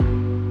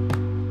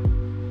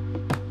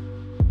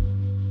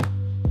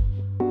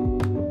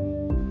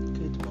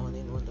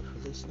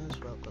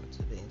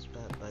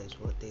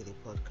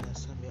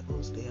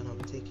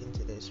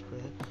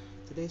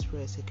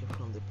prayer is taken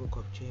from the book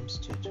of James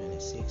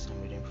 2:26.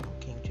 I'm reading from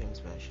King James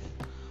Version.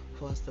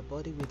 For as the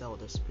body without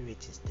the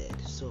spirit is dead,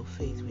 so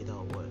faith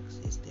without works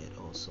is dead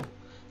also.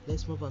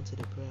 Let's move on to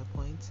the prayer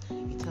points.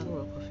 Eternal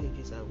Rock of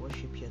Ages, I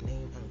worship your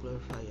name and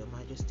glorify your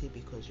majesty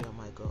because you are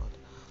my God.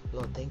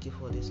 Lord, thank you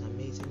for this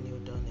amazing new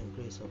dawn and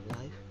grace of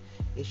life.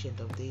 Ancient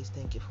of days,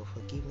 thank you for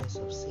forgiveness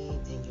of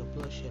sin and your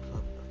blood shed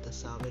for the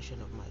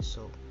salvation of my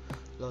soul.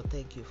 Lord,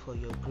 thank you for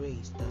your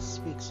grace that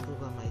speaks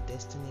over my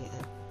destiny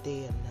and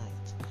day and night.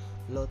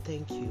 Lord,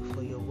 thank you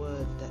for your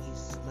word that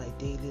is my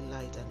daily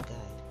light and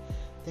guide.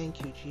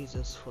 Thank you,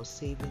 Jesus, for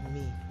saving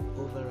me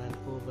over and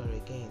over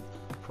again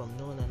from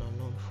known and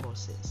unknown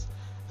forces.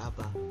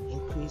 Abba,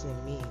 increase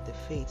in me the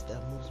faith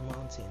that moves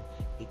mountain,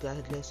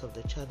 regardless of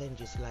the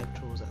challenges life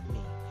throws at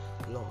me.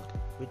 Lord,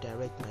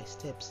 redirect my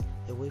steps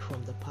away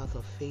from the path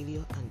of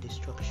failure and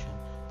destruction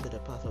to the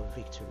path of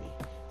victory.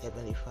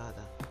 Heavenly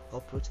Father,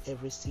 uproot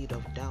every seed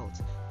of doubt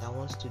that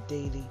wants to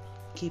daily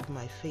keep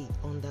my faith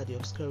under the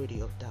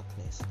obscurity of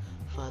darkness.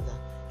 Father,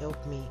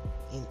 help me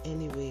in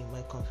any way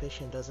my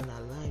confession doesn't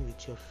align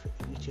with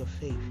your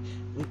faith,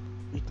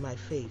 with my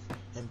faith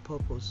and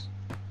purpose.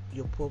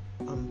 Your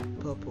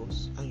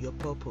purpose,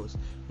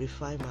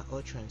 refine my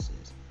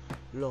utterances.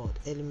 Lord,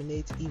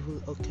 eliminate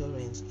evil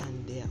occurrence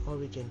and their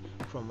origin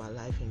from my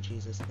life in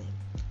Jesus' name.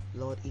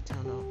 Lord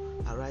eternal,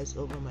 arise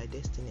over my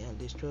destiny and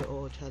destroy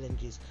all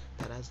challenges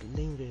that has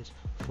lingered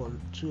for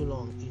too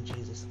long in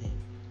Jesus' name.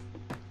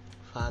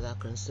 Father,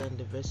 concern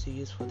the verse you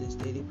use for these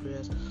daily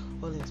prayers,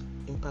 all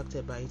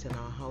impacted by it in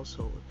our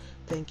household.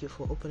 Thank you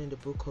for opening the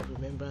book of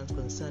remembrance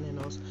concerning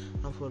us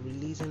and for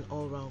releasing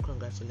all-round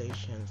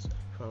congratulations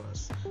for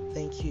us.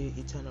 Thank you,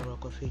 Eternal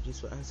Rock of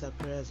Ages, for answer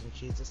prayers in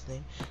Jesus'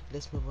 name.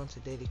 Let's move on to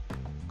daily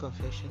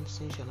confession.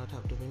 Sin shall not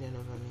have dominion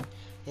over me.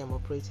 I am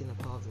operating in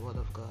the power of the word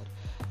of God.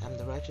 I am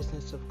the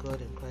righteousness of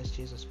God in Christ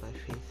Jesus by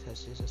faith,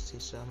 as Jesus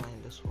is, so am I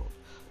in this world.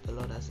 The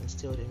Lord has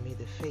instilled in me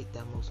the faith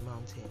that moves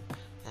mountain.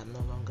 I am no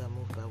longer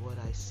moved by what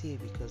I see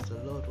because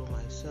the Lord whom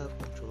I serve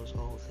controls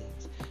all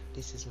things.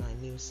 This is my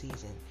new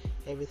season.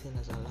 Everything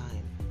is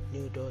aligned.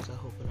 New doors are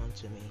open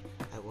unto me.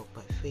 I walk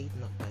by faith,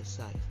 not by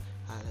sight.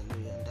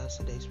 Hallelujah. And that's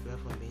today's prayer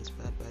from being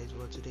inspired by His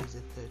word. Today is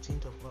the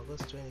 13th of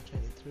August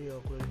 2023. All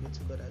glory be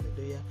to God.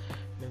 Hallelujah.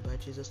 Remember,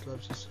 Jesus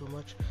loves you so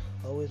much.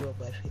 Always walk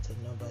by faith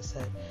and not by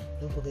sight.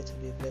 Don't forget to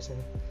be a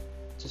blessing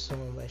to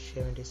someone by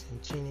sharing this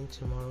and tune in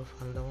tomorrow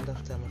for another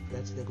wonderful time of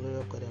prayer to the glory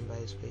of God and by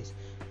His grace.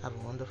 Have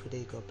a wonderful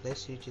day. God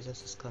bless you.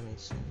 Jesus is coming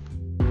soon.